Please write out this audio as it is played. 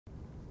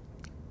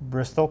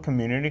Bristol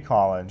Community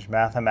College,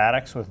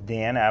 Mathematics with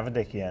Dan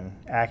Avedikian,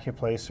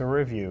 ACCUPLACER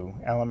Review,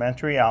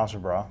 Elementary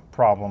Algebra,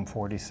 Problem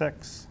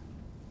 46.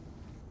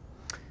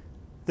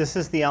 This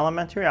is the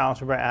Elementary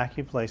Algebra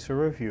ACCUPLACER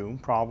Review,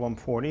 Problem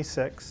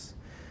 46.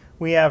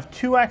 We have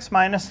 2x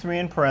minus 3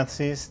 in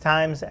parentheses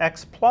times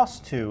x plus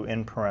 2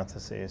 in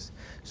parentheses.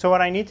 So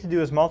what I need to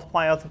do is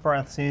multiply out the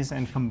parentheses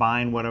and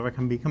combine whatever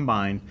can be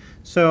combined.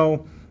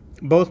 So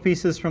both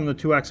pieces from the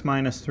 2x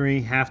minus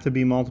 3 have to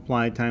be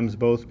multiplied times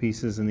both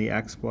pieces in the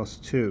x plus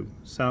 2.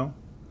 So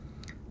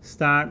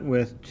start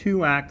with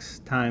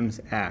 2x times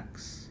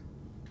x.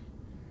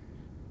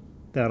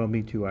 That'll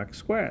be 2x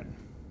squared.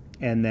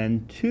 And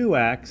then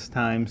 2x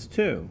times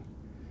 2.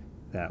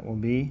 That will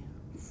be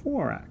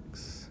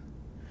 4x.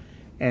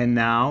 And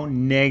now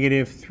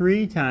negative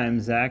 3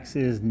 times x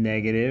is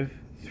negative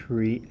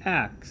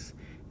 3x.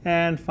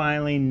 And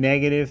finally,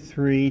 negative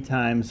 3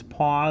 times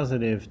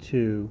positive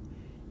 2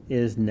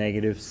 is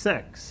negative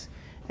 6.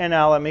 And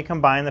now let me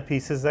combine the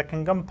pieces that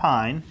can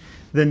combine.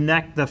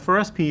 The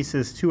first piece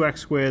is 2x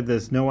squared.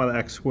 There's no other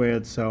x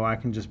squared, so I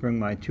can just bring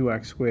my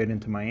 2x squared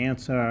into my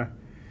answer.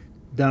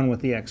 Done with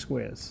the x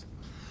squares.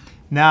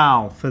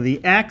 Now, for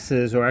the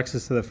x's, or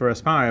x's to the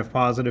first power, I have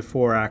positive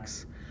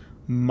 4x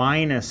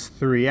minus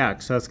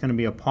 3x. So that's going to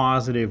be a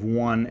positive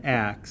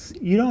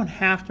 1x. You don't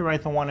have to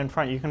write the 1 in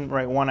front. You can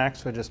write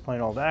 1x or just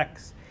plain old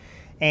x.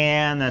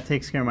 And that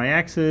takes care of my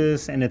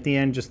x's. And at the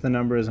end, just the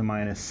number is a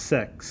minus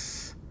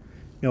 6.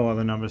 No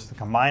other numbers to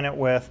combine it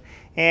with.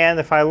 And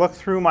if I look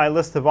through my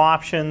list of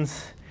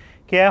options,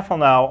 careful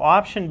now,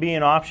 option B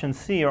and option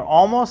C are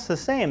almost the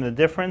same. The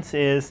difference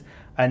is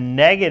a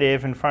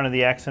negative in front of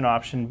the x in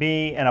option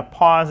B and a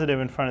positive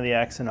in front of the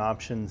x in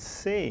option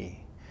C.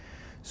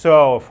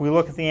 So if we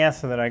look at the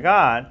answer that I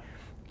got,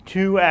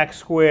 2x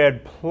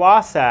squared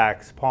plus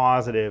x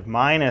positive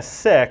minus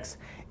 6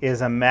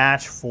 is a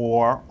match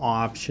for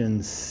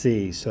option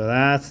C. So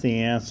that's the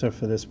answer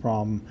for this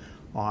problem,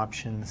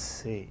 option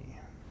C.